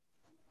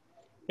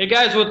Hey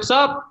guys, what's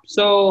up?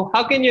 So,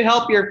 how can you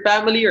help your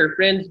family or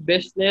friends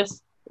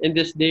business in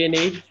this day and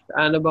age?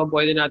 Ano bang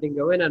pwede natin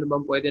gawin? Ano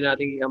bang pwede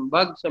natin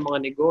iambag sa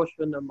mga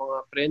negosyo ng mga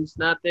friends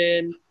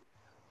natin,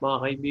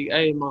 mga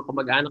mga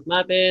kamag-anak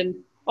natin?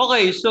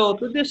 Okay, so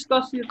to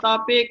discuss yung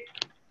topic,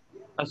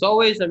 as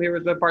always, I'm here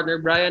with my partner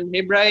Brian.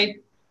 Hey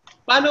Brian,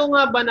 paano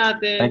nga ba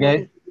natin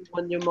Okay.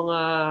 matutulungan yung mga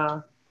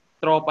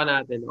tropa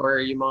natin or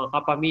yung mga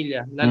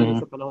kapamilya, lalo na Mhm.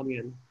 sa panahon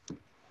ngayon?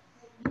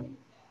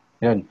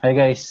 Yun. Hi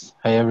guys.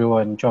 Hi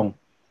everyone. Chong.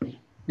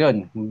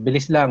 Yun.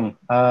 Bilis lang.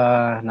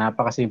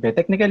 Napakasimple.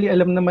 Technically,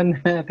 alam naman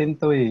natin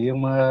to eh.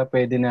 Yung mga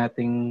pwede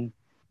nating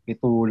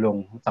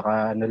itulong.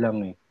 Saka ano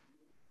lang eh.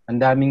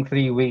 Ang daming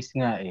free ways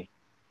nga eh.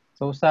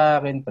 So sa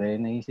akin pre,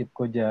 naisip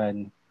ko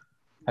dyan,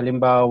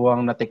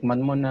 halimbawang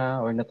natikman mo na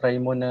or natry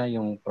mo na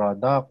yung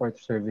product or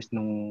service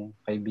ng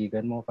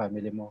kaibigan mo,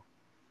 family mo.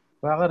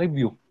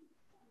 Kaka-review.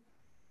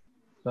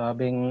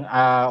 Sabing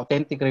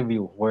authentic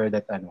review for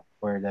that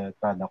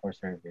product or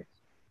service.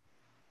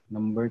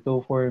 Number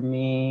two for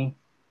me,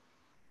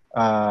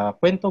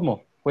 kwento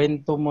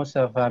mo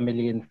sa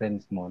family and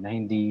friends mo na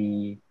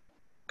hindi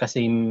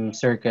ka-same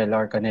circle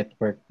or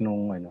ka-network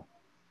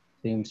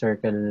same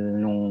circle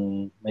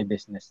nung may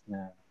business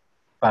na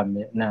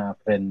family na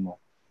friend mo.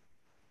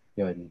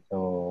 Yun.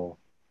 So,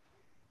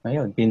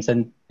 ayun,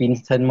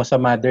 pinsan mo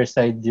sa mother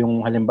side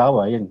yung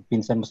halimbawa, yun,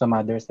 pinsan mo sa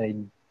mother side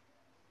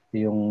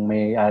yung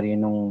may-ari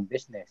ng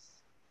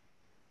business.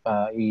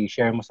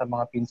 I-share mo sa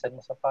mga pinsan mo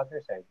sa father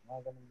side,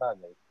 mga ganung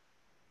bagay.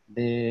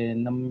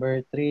 Then,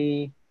 number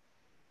three,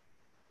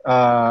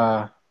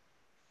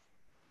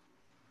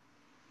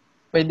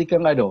 pwede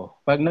kang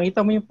pag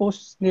nakita mo yung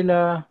post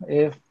nila,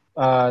 if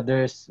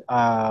there's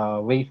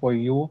a way for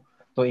you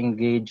to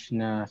engage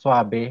na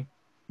suabe,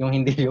 yung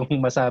hindi yung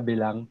masabi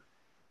lang,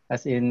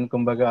 as in,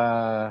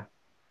 kumbaga,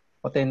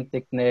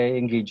 authentic na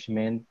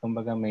engagement,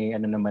 kumbaga may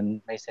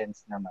may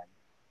sense naman.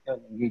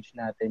 Yun, engage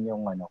natin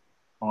yung mga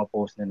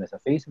post nila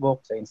sa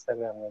Facebook, sa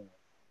Instagram, ganun,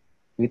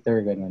 Twitter,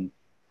 ganun.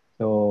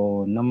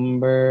 So,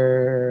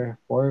 number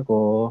 4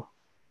 ko,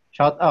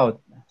 shout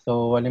out.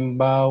 So,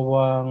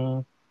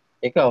 halimbawang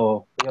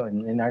ikaw,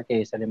 yun, in our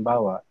case,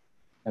 halimbawa,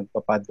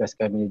 nagpa-podcast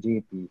kami ni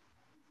GP.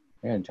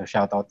 Ayun, so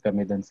shout out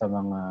kami dun sa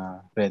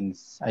mga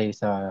friends, ay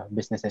sa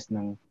businesses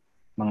ng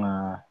mga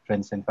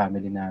friends and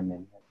family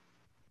namin.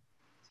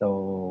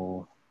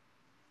 So,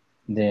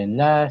 then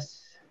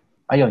last,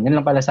 ayun, yun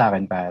lang pala sa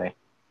akin,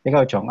 pare.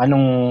 Ikaw, Chong,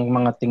 anong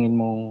mga tingin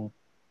mong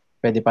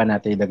pwede pa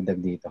natin idagdag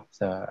dito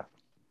sa...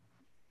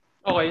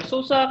 Okay, so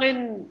sa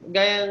akin,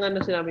 gaya nga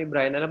na sinabi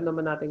Brian, alam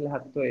naman natin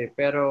lahat to eh.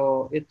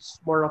 Pero it's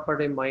more of a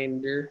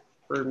reminder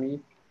for me.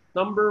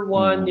 Number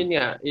one, Mm, yun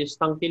nga, is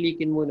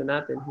tangkilikin muna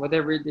natin.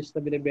 Whatever it is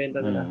na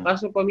binibenta nila. mm,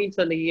 Kaso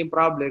paminsan, nagiging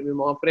problem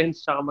yung mga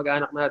friends sa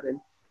mag-anak natin.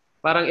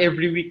 Parang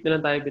every week na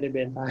lang tayo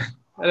binibenta.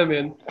 Alam mo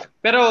yun?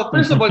 Pero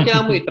first of all,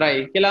 kailangan mo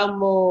i-try. Kailangan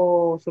mo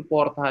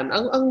supportahan.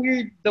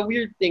 The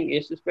weird thing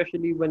is,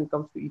 especially when it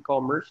comes to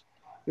e-commerce,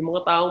 yung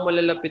mga taong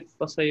malalapit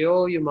pa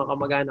sa'yo, yung mga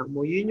kamag-anak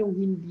mo, yun yung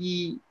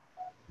hindi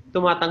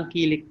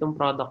tumatangkilik ng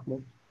product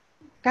mo.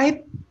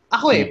 Kahit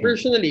ako mhm.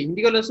 personally,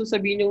 hindi ko lang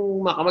sasabihin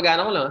yung mga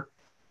kamag-anak ko lang.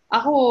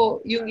 Ako,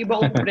 yung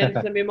iba kong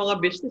friends na may mga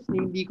business,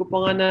 hindi ko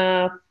pa nga na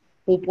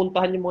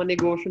pupuntahan yung mga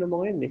negosyo ng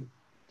mga yun eh.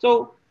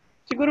 So,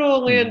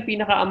 siguro ngayon, Mm,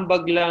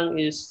 pinakaambag lang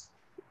is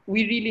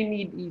we really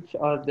need each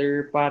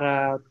other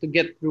para to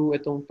get through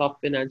itong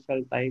tough financial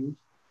times.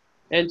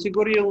 And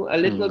siguro yung a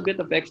little mm, bit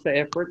of extra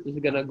effort is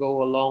gonna go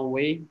a long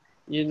way.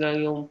 Yun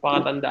lang yung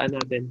pakatandaan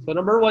natin. So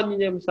number one,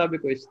 yun yung sabi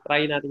ko is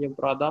try natin yung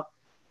product.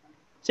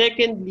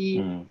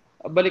 Secondly, mm,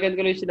 balikan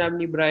ko lang yung sinabi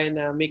ni Brian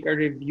na make a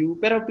review.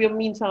 Pero yung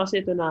minsan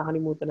kasi ito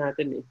nakakalimutan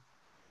natin eh.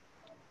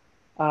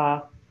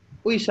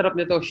 Uy, sarap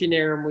nito,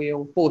 shinare mo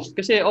yung post.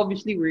 Kasi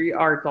obviously, we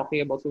are talking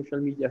about social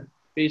media.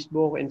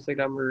 Facebook,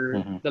 Instagram, or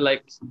mhm, the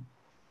likes.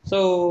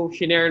 So,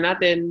 shinare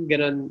natin,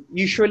 ganun.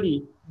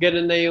 Usually,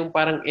 ganun na yung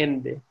parang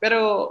end eh.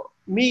 Pero,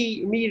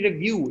 may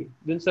review eh,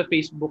 dun sa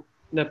Facebook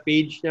na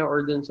page niya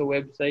or dun sa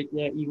website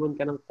niya, iwan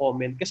ka ng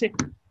comment. Kasi,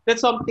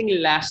 that's something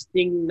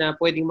lasting na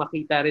pwedeng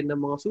makita rin ng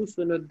mga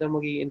susunod na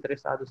magiging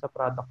interesado sa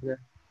product niya.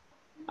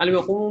 Alam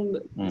mo, kung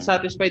mhm,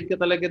 satisfied ka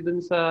talaga dun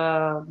sa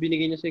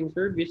binigay niya sa yung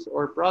service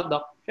or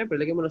product, syempre,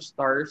 lagyan mo ng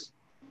stars.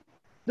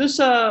 Dun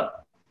sa,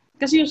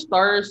 kasi yung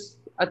stars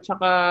at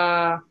saka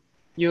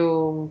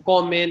yung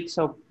comment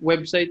sa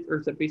website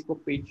or sa Facebook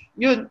page,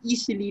 yun,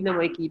 easily na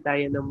makikita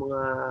yan ng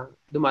mga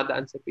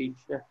dumadaan sa page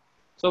niya.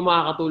 So,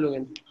 makakatulong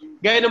yan.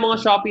 Gaya ng mga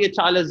Shopee at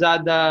saka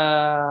Lazada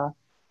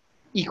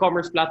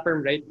e-commerce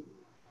platform, right?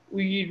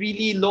 We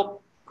really look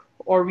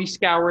or we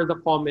scour the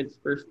comments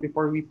first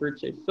before we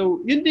purchase.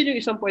 So, yun din yung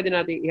isang pwede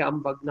nating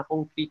iambag na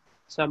concrete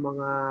sa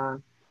mga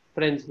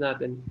friends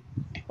natin.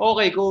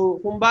 Okay,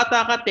 kung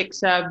bata ka, tech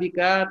savvy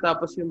ka,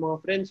 tapos yung mga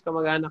friends,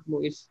 kamag-anak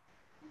mo is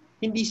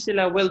hindi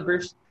sila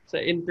well-versed sa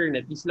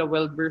internet, hindi sila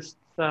well-versed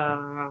sa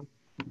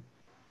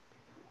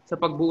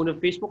pagbuo ng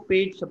Facebook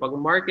page, sa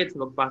pag-market,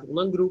 sa pagpasok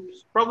ng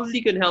groups,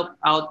 probably can help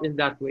out in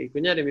that way.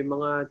 Kunyari, may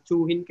mga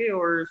tsuhin kayo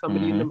or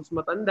somebody na mhm, mas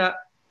matanda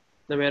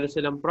na meron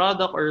silang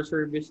product or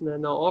service na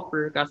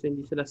na-offer kaso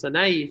hindi sila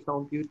sanay sa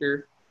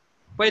computer,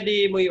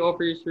 pwede mo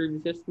i-offer yung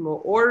services mo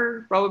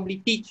or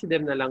probably teach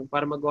them na lang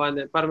para magawa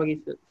na, para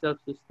maging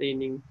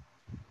self-sustaining.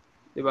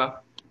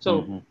 Diba?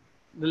 So,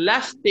 the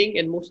last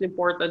thing and most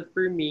important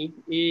for me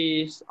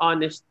is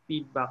honest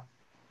feedback.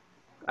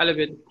 Alam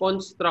mo,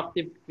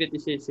 constructive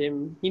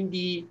criticism.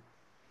 Hindi,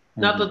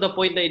 not to the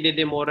point na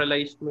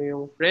i-demoralize mo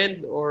yung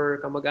friend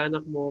or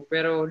kamag-anak mo,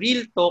 pero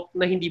real talk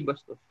na hindi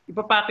bastos.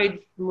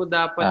 Ipapackage mo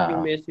dapat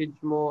yung message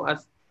mo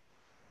as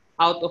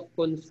out of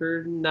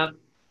concern, not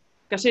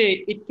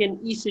kasi it can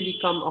easily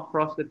come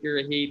across that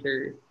you're a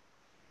hater.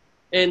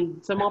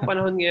 And sa mga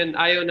panahon ngayon,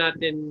 ayaw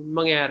natin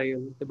mangyari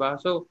yun. Diba?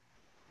 So,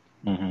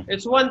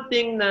 it's one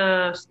thing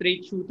na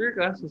straight shooter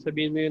ka,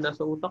 sasabihin mo yun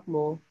nasa utak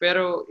mo,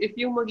 pero if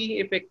yung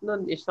magiging effect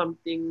nun is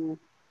something,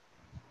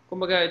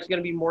 kumbaga, it's gonna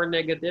be more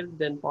negative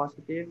than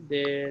positive,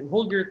 then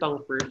hold your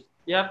tongue first.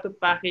 You have to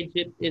package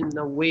it in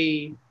a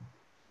way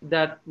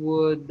that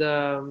would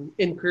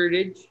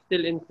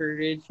still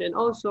encourage, and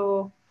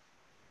also,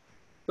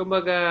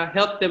 kumbaga,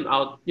 help them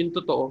out, yung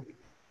totoo.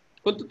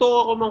 Kung totoo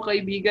ako mga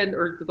kaibigan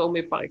or totoo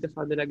may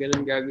pakikasama na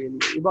ganun gagawin.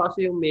 Iba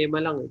kasi yung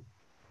mema lang eh.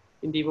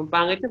 Hindi mo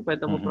pangit yun,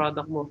 pwede mo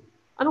product mo.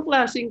 Anong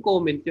klaseng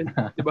comment yun?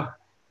 Diba?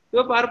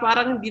 Diba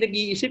parang hindi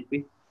nag-iisip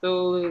eh. So,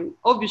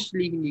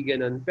 obviously, hindi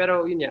ganun.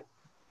 Pero yun nga,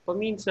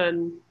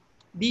 paminsan,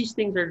 these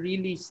things are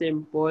really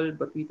simple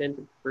but we tend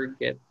to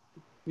forget.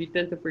 We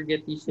tend to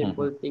forget these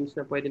simple things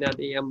na pwede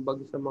natin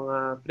iambag sa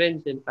mga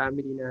friends and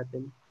family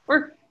natin.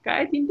 Or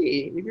kahit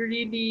hindi eh. If you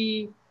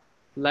really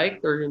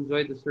liked or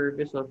enjoyed the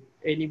service of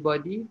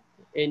anybody,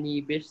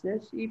 any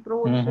business,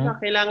 i-promote sila.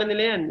 Kailangan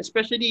nila yan.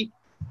 Especially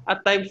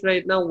at times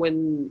right now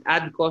when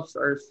ad costs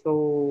are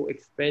so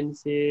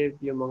expensive,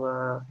 yung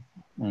mga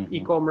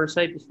e-commerce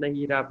site is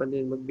nahihirapan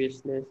din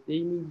mag-business.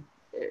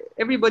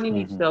 Everybody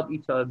needs to help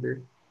each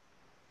other.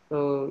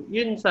 So,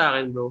 yun sa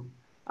akin, bro.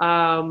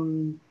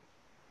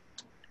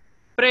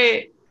 Pre,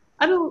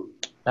 ano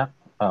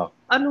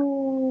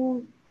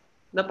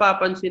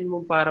napapansin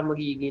mo para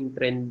magiging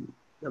trend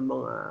ng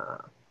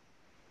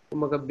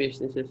mga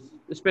businesses,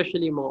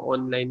 especially mga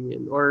online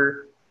yan?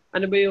 Or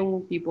ano ba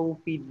yung tipong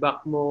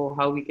feedback mo,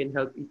 how we can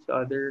help each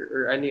other,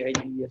 or ano yung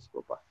ideas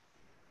mo pa?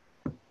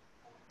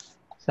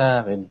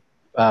 Sa akin,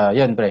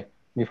 yun pre,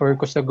 before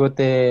ko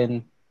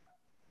sagutin,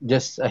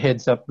 just a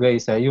heads up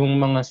guys, yung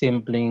mga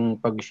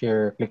simpleng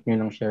pag-share, click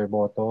nyo ng share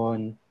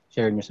button,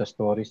 share nyo sa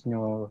stories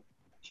nyo,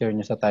 share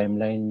nyo sa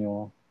timeline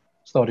nyo,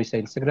 stories sa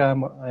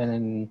Instagram,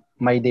 and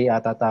My Day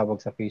ata tawag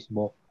sa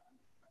Facebook.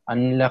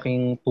 Ang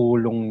laking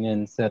tulong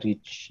yan sa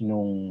reach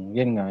nung,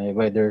 yan nga,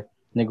 whether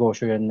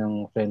negosyo yan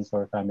ng friends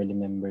or family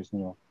members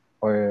nyo,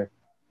 or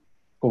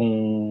kung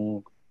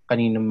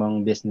kanino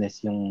mang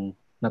business yung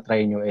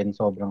na-try nyo and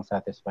sobrang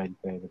satisfied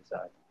kayo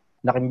sa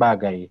laking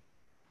bagay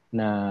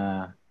na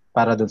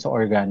para dun sa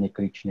organic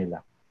reach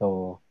nila.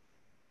 So,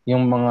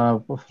 yung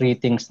mga free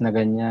things na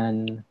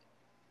ganyan,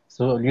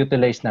 so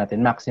utilize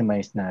natin,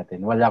 maximize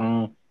natin.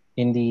 Walang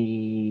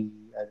hindi,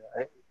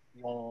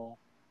 yung,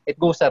 it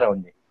goes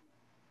around eh.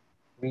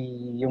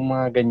 Yung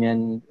mga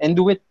ganyan, and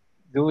do it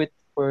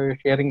for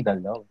sharing the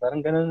love. Parang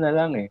ganun na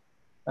lang eh.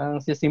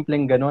 Parang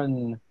simpleng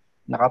ganun,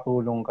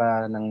 nakatulong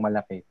ka ng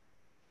malaki.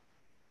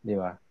 Di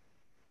ba?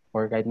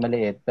 Or kahit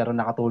maliit, pero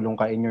nakatulong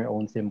ka in your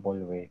own simple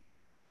way.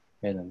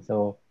 Ganun.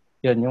 So,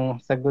 yun, yung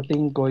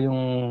sagutin ko,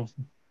 yung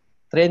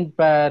trend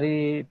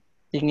pare,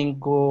 tingin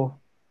ko,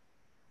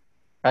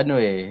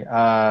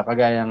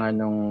 kagaya nga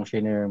nung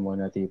shinare mo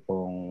na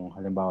tipong,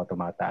 halimbawa,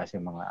 tumataas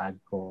yung mga ad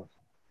costs.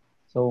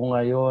 So,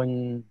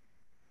 ngayon,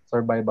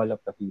 survival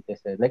of the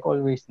fittest. Like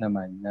always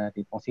naman, na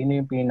tipong sino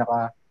yung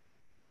pinaka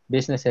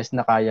businesses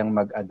na kayang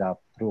mag-adapt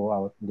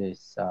throughout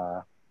this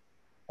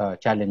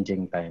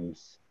challenging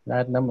times.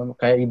 Lahat naman,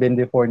 kaya even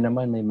before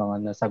naman, may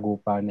mga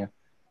nasagupa na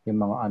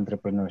yung mga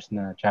entrepreneurs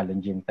na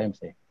challenging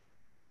times eh.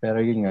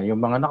 Pero yun nga, yung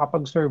mga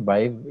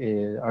nakapag-survive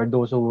are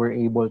those who were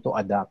able to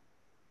adapt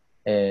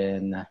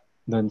and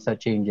doon sa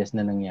changes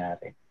na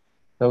nangyari.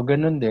 So,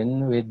 ganun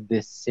din with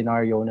this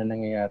scenario na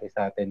nangyayari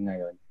sa atin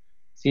ngayon.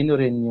 Sino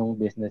rin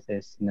yung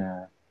businesses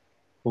na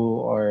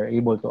who are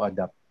able to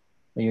adapt?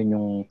 Ayun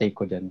yung take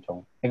ko dyan,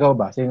 Chong. Ikaw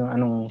ba? Sino,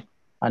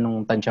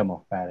 anong tansya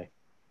mo, pare?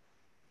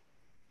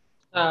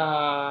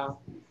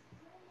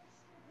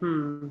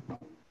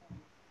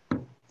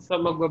 Sa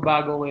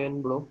magbabago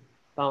ngayon, bro.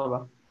 Tama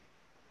ba?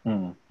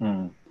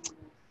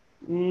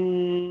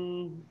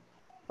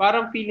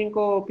 Parang feeling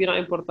ko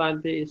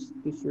pinaka-importante is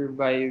to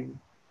survive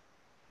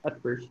at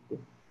first.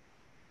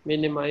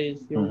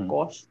 Minimize yung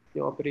cost,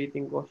 yung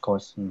operating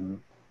cost.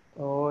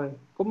 Oo.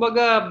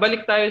 Kumbaga,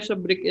 balik tayo sa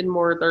brick and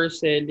mortar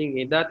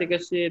selling eh. Dati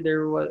kasi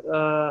there was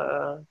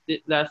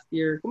last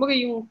year, kumbaga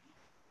yung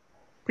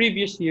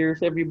previous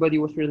years,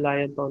 everybody was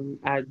reliant on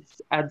ad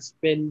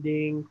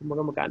spending,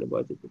 kumbaga magkano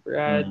budget for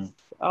ads.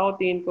 Ako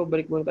tingin ko,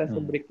 balik muna tayo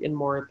sa brick and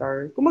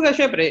mortar. Kumbaga,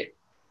 syempre,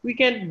 we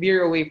can't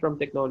veer away from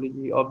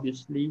technology,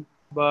 obviously.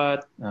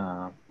 But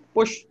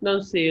push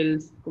ng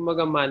sales,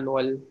 kumbaga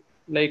manual.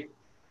 Like,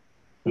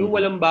 Yung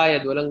walang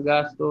bayad, walang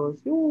gastos.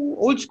 Yung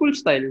old school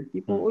style.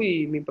 Tipong,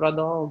 uy, may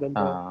product ako,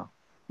 ganito.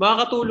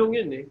 Makakatulong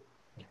yun eh.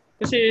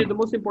 Kasi the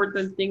most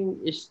important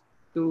thing is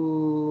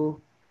to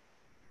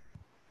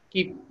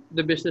keep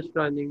the business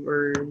running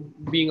or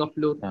being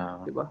afloat.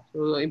 Diba?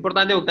 So,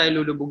 importante huwag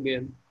tayo lulubog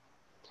ngayon.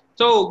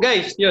 So,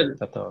 guys, yun.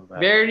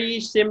 Very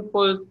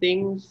simple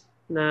things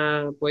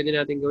na pwede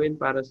natin gawin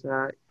para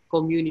sa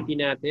community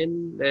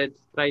natin.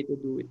 Let's try to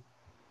do it.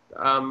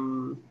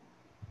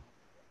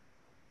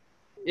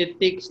 It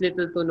takes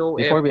little to no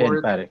Before effort. We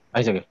end, pare.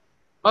 Ay, sige.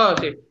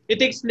 Okay. It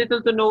takes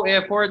little to no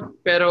effort,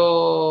 pero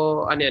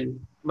ano yan,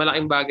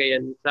 malaking bagay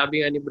yan.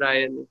 Sabi nga ni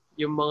Brian,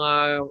 yung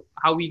mga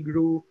how we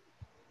grew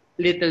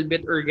little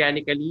bit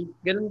organically,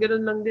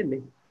 ganun-ganun lang din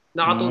eh.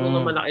 Nakatulong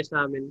na malaki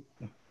sa amin.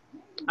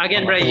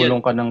 Again, Brian,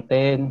 tulong ka ng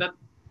 10.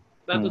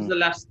 That was the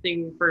last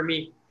thing for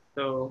me.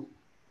 So,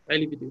 I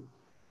leave it to you.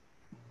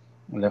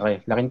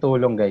 Laking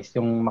tulong, guys.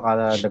 Yung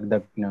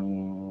makadagdag ng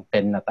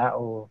 10 na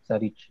tao sa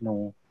reach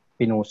nung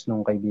pinost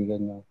nung kaibigan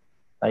nyo.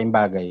 Tayong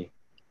bagay.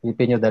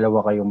 Isipin nyo,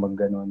 dalawa kayong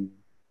mag-ganon.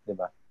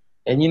 Diba?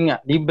 And yun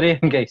nga,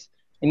 libre yun, guys.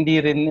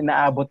 Hindi rin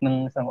naabot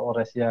ng isang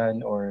oras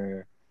yan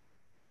or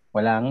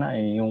wala nga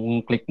eh.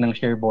 Yung click ng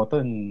share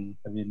button,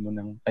 sabihin mo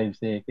ng 5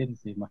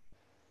 seconds, eh.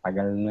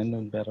 Tagal na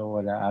nun, pero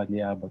wala,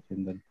 hindi abot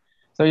yun dun.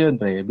 So yun,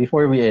 pre,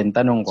 before we end,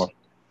 tanong ko,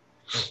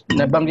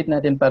 nabanggit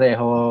natin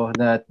pareho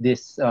that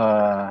this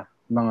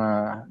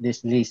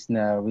list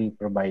na we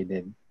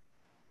provided,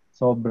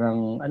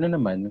 sobrang, ano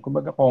naman,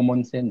 kumbaga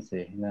common sense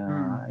eh,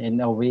 na in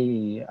a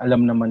way,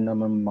 alam naman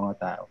mga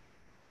tao.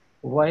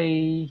 Why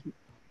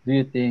do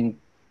you think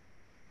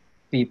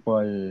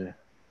people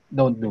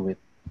don't do it?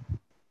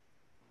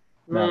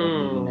 Bakit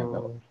hindi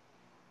ginagawa?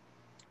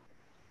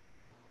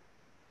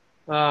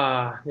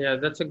 Yeah,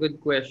 that's a good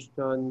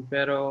question.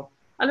 Pero,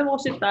 alam mo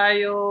kasi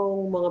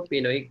tayong mga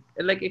Pinoy,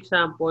 like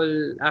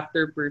example,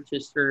 after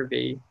purchase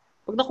survey,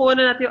 pag nakuha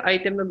na natin yung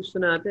item na gusto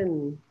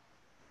natin,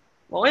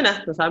 okay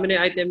na, nasabi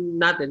na yung item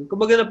natin.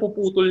 Kumbaga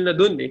napuputol na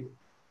dun eh.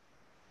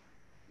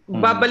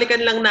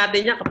 Babalikan lang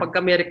natin yan kapag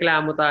may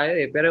reklamo tayo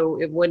eh. Pero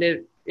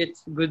when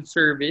it's good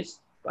service,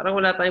 parang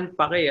wala tayong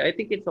pake. I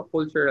think it's a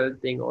cultural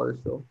thing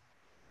also.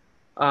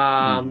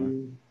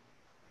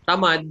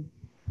 Tamad.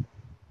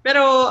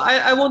 Pero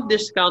I won't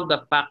discount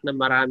the fact na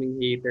maraming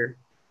hater.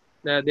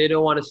 Na they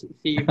don't want to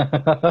see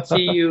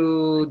you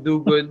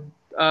do good.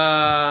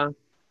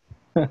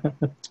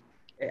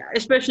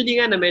 Especially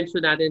nga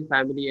na-mention natin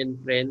family and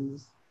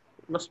friends.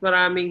 Mas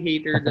maraming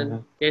hater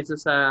dun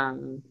kaysa sa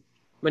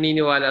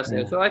maniniwala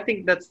sa'yo. So I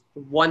think that's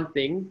one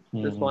thing.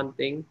 That's one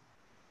thing.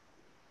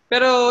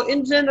 Pero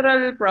in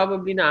general,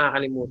 probably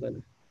nakakalimutan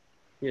na.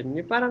 Yun.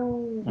 Yung parang,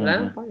 wala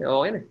na pa.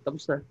 Okay na.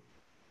 Tapos na.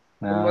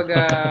 Kumbaga,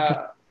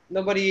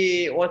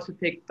 nobody wants to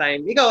take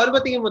time. Ikaw, ano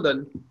ba tingin mo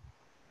doon?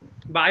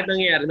 Bakit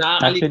nangyayari?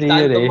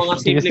 Nakakaligtaan itong mga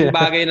simpleng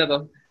bagay na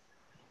to.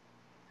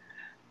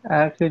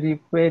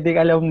 Actually,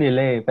 pwedeng alam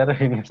nila eh. Pero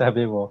yun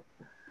sabi mo,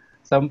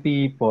 some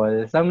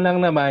people, some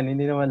lang naman,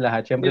 hindi naman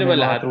lahat. Siyempre may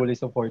mga truly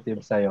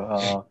supportive sa'yo.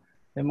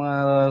 May mga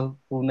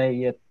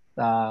tunay at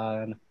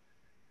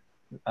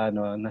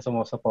na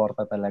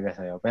sumusuporta talaga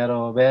sa'yo.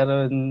 Pero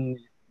meron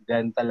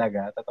dyan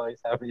talaga, totoo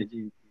yung sabi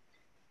ni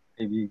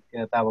JP,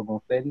 tawag mong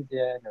friends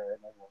yan, or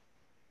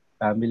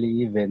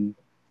family even,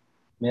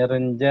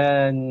 meron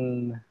dyan,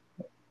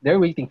 they're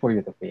waiting for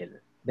you to fail.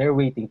 They're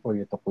waiting for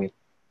you to quit.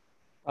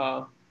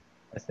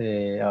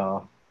 Kasi,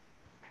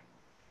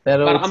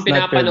 pero parang ang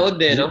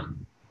pinapanood eh, no?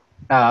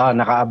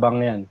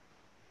 nakaabang yan.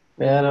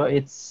 Pero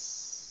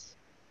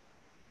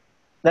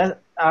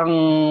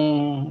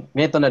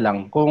ganito na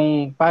lang,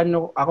 kung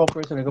paano, ako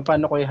personally, kung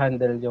paano ko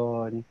i-handle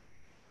yon,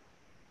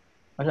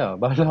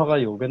 bahala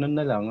kayo, ganun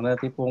na lang, na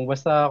tipong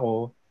basta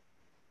ako,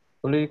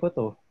 tuloy ko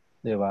to,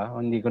 di ba?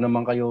 Hindi ko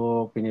naman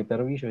kayo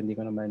piniperwisyo, hindi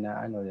ko naman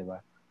di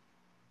ba?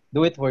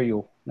 Do it for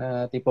you,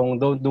 na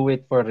tipong don't do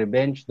it for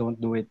revenge, don't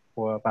do it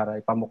para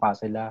ipamukha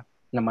sila,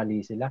 na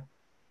mali sila.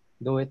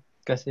 Do it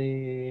kasi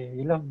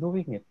you love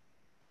doing it.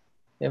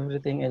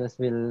 Everything else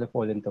will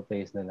fall into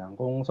place na lang.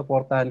 Kung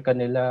supportahan ka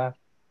nila,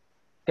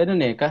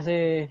 ganun eh,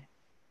 kasi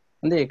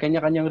hindi,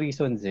 kanya-kanyang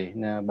reasons eh,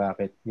 na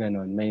bakit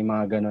ganun. May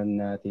mga ganun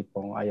na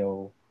tipong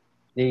ayaw,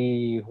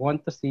 they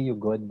want to see you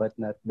good but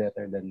not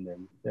better than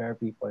them. There are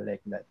people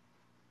like that.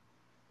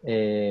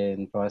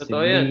 And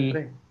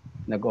possibly,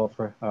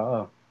 nag-offer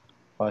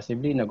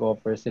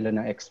sila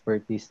ng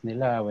expertise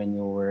nila when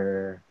you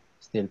were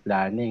still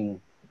planning.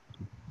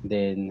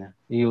 Then,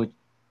 you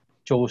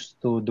chose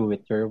to do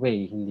it your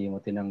way. Hindi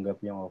mo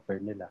tinanggap yung offer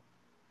nila.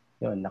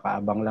 Yun,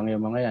 nakaabang lang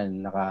yung mga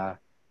yan.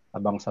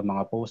 Nakaabang sa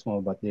mga post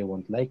mo but they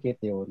won't like it.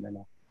 They won't,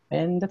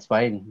 And that's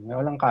fine.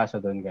 Walang kaso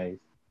doon,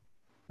 guys.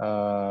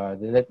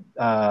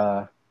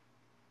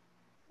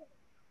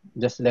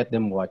 Just let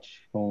them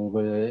watch kung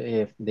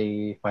if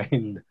they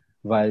find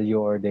value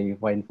or they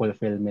find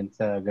fulfillment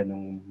sa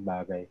ganung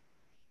bagay.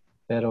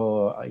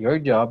 Pero your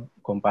job,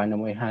 kung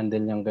paano mo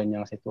i-handle yung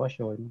ganyang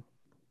sitwasyon,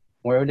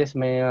 more or less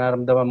may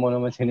nararamdaman mo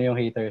naman sino yung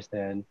haters na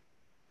yan.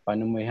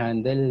 Paano mo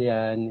i-handle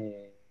yan,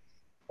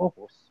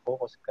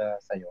 focus ka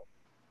sa'yo.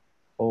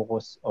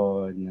 focus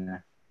on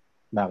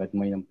bakit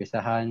mo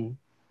inumpisahan,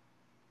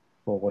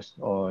 focus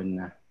on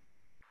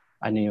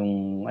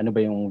ano ba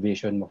yung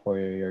vision mo for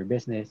your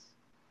business,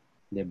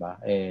 'di ba?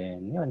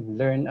 And yun,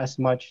 learn as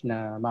much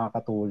na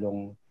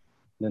makakatulong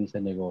dun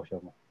sa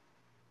negosyo mo.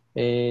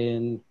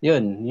 And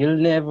yun, you'll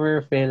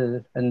never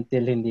fail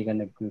until hindi ka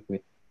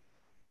nag-quit.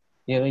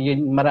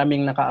 Yun,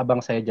 maraming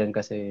nakaabang sa'yo dyan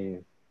kasi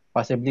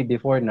possibly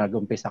before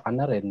nag-umpisa ka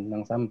na rin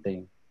ng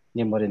something,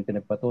 hindi mo rin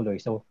pinagpatuloy.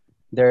 So,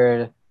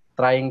 they're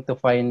trying to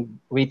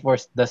wait for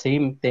the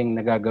same thing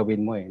na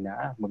gagawin mo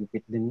na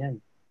mag-quit din yan.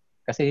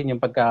 Kasi yun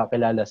yung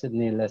pagkakakilala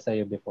nila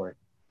sa'yo before.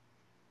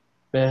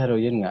 Pero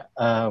yun nga,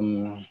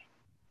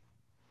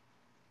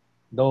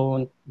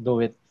 don't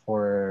do it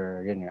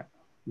for, yun nga,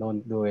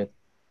 don't do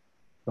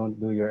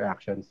your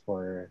actions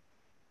for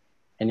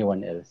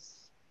anyone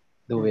else.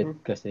 Do it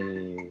kasi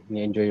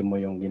ni-enjoy mo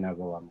yung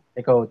ginagawa mo.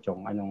 Ikaw,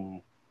 Chong,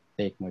 anong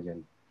take mo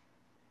dyan?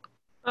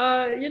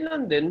 Yun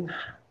lang din.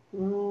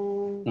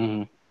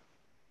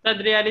 Sad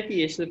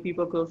reality is the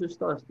people closest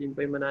to us, din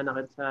pa yung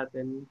mananakit sa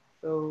atin.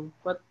 So,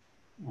 but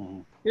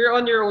you're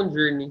on your own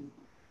journey.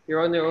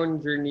 You're on your own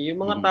journey. Yung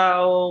mga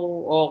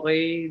taong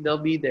okay, they'll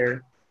be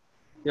there.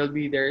 They'll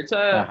be there.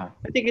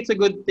 I think it's a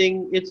good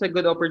thing. It's a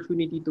good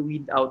opportunity to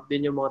weed out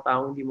din yung mga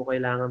taong hindi mo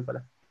kailangan pala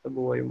sa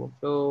buhay mo.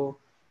 So,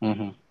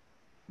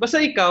 basta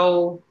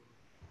ikaw,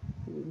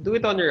 do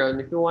it on your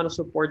own. If you want to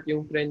support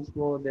yung friends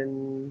mo,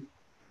 then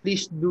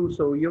please do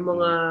so. Yung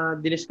mga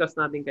diniscuss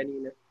natin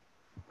kanina.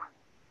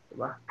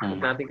 Diba?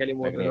 Huwag natin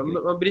kalimutan.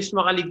 Mabilis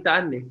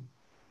makaligtaan eh.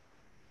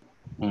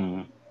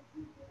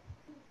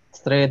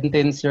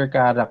 Strengthens your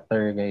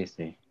character, guys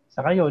eh.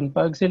 Saka yun,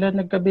 pag sila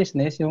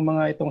nagka-business, yung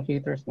mga itong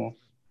haters mo,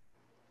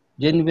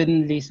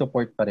 genuinely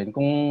support pa rin.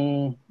 Kung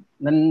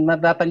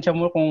natatansya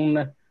mo kung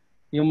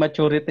yung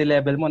maturity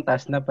level mo,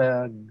 taas na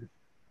pag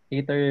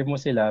hater mo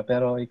sila,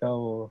 pero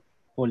ikaw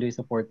fully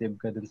supportive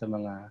ka dun sa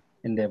mga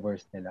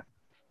endeavors nila.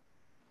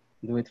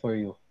 Do it for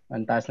you.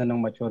 Ang taas na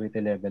ng maturity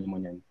level mo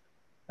niyan.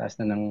 Taas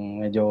na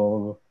ng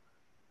medyo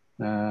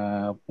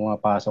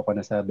pumapasok ko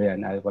na sa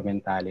alpha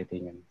mentality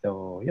niyan.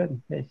 So,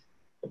 yun, guys.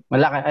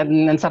 Malaki,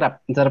 ang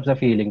sarap sa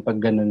feeling pag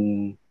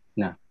ganun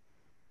na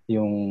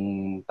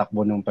yung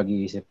takbo ng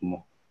pag-iisip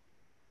mo.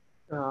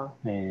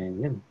 And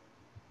yun.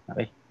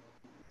 Okay.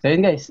 So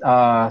yun guys,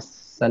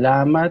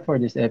 salamat for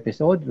this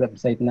episode.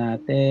 Website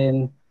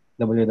natin,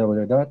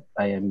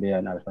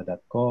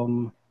 www.imbeyondalpha.com.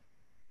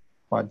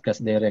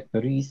 Podcast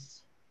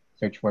directories,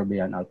 search for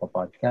Beyond Alpha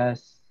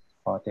Podcast,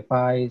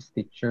 Spotify,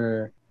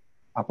 Stitcher,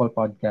 Apple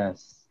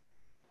Podcasts,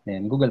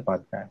 then Google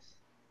Podcasts.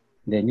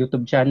 Then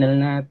YouTube channel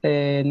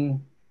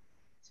natin.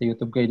 Sa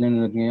YouTube kayo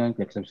nanonood ngayon,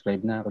 click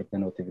subscribe na, click the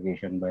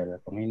notification bell.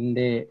 Kung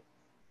hindi,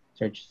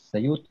 search sa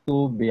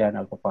YouTube, Beyond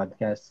Alpha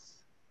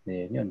Podcast.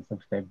 Then yun,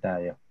 subscribe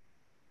tayo.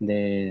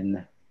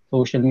 Then,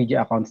 social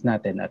media accounts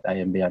natin at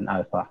I am Beyond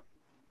Alpha.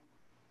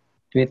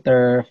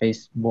 Twitter,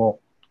 Facebook,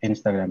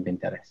 Instagram,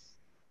 Pinterest.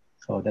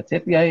 So that's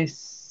it guys.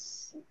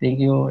 Thank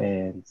you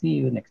and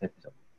see you next episode.